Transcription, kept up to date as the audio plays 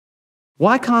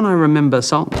Why can't I remember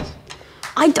songs?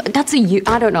 I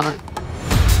don't know.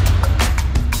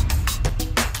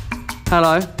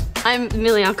 Hello. I'm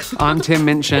Millie Alcock. I'm Tim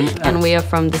Minchin. And we are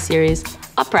from the series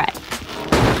Upright.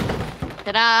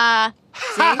 Ta-da!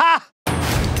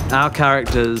 Our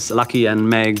characters, Lucky and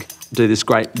Meg, do this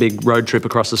great big road trip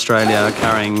across Australia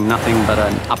carrying nothing but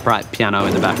an upright piano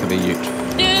in the back of a ute.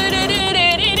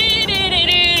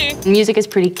 Music is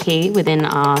pretty key within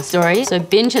our story. So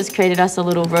Binge has created us a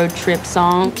little road trip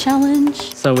song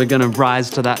challenge. So we're going to rise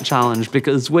to that challenge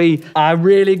because we are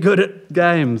really good at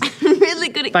games. Really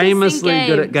good at Famously games.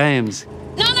 good at games.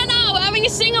 No, we're having a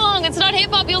sing-along. It's not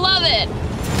hip-hop, you'll love it.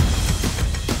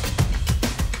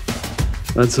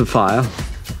 That's a fire.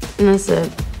 And that's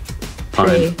a Pine.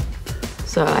 tree.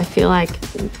 So I feel like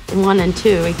 1 and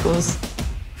 2 equals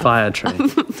Fire tree.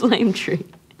 flame tree.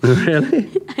 Really?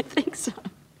 I think so.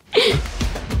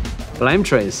 Flame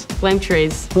trees. Flame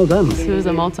trees. Well done. It was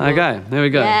a multiple. Okay, there we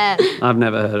go. Yeah. I've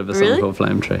never heard of a song Really? called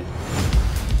Flame Tree.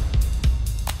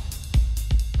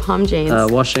 Palm jeans.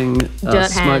 Washing, Dirt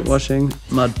smoke hands. washing,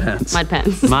 mud pants. Mud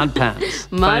pants. Mud pants.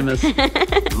 Mud Famous.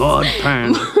 Mud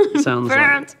pants. Sounds like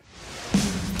Burnt.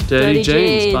 Dirty Dirty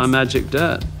Jeans by Jeans. Magic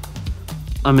Dirt.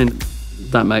 I mean,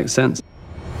 that makes sense.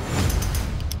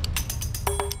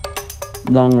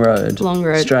 Long road. Long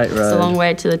road. Straight road. It's a long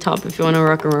way to the top if you want to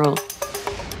rock and roll.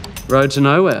 Road to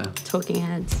nowhere. Talking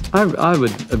heads. I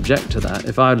would object to that.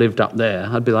 If I lived up there,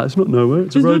 I'd be like, it's not nowhere,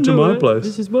 it's a road to my place.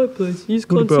 This is my place. You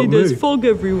just What can't see about there's me? fog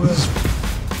everywhere.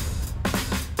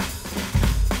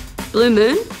 Blue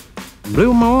Moon?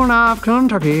 Blue moon of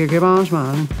Kentucky, keep on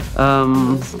smiling.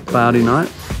 Cloudy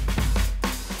Night.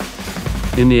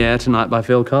 In the Air Tonight by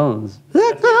Phil Collins.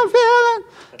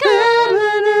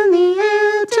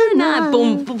 Tonight.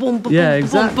 Boom, boom, boom, boom. Yeah, boom,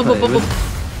 exactly. boom, boom, boom, boom.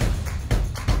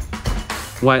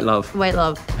 Wait Love. Wait,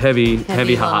 love. Heavy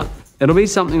Heart. Love. It'll be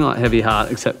something like Heavy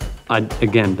Heart, except I,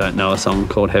 again, don't know a song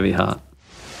called Heavy Heart.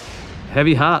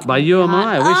 Heavy Heart by You Am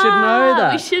I. We should know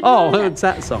that. we should know that. It's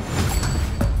that song.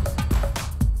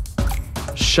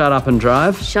 Shut Up and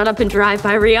Drive. Shut Up and Drive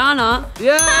by Rihanna.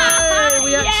 Yay!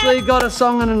 We actually got a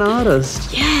song and an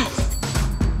artist. Yes.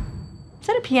 Is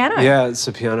that a piano? Yeah, it's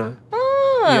a piano.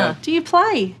 Oh, Yeah. Do you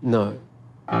play? No.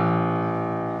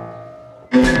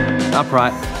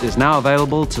 Upright is now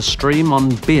available to stream on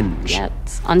Binge. Yeah,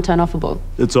 it's unturnoffable.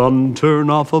 It's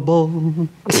unturnoffable.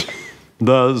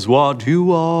 That's what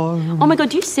you are. Oh my God,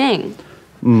 do you sing?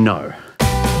 No.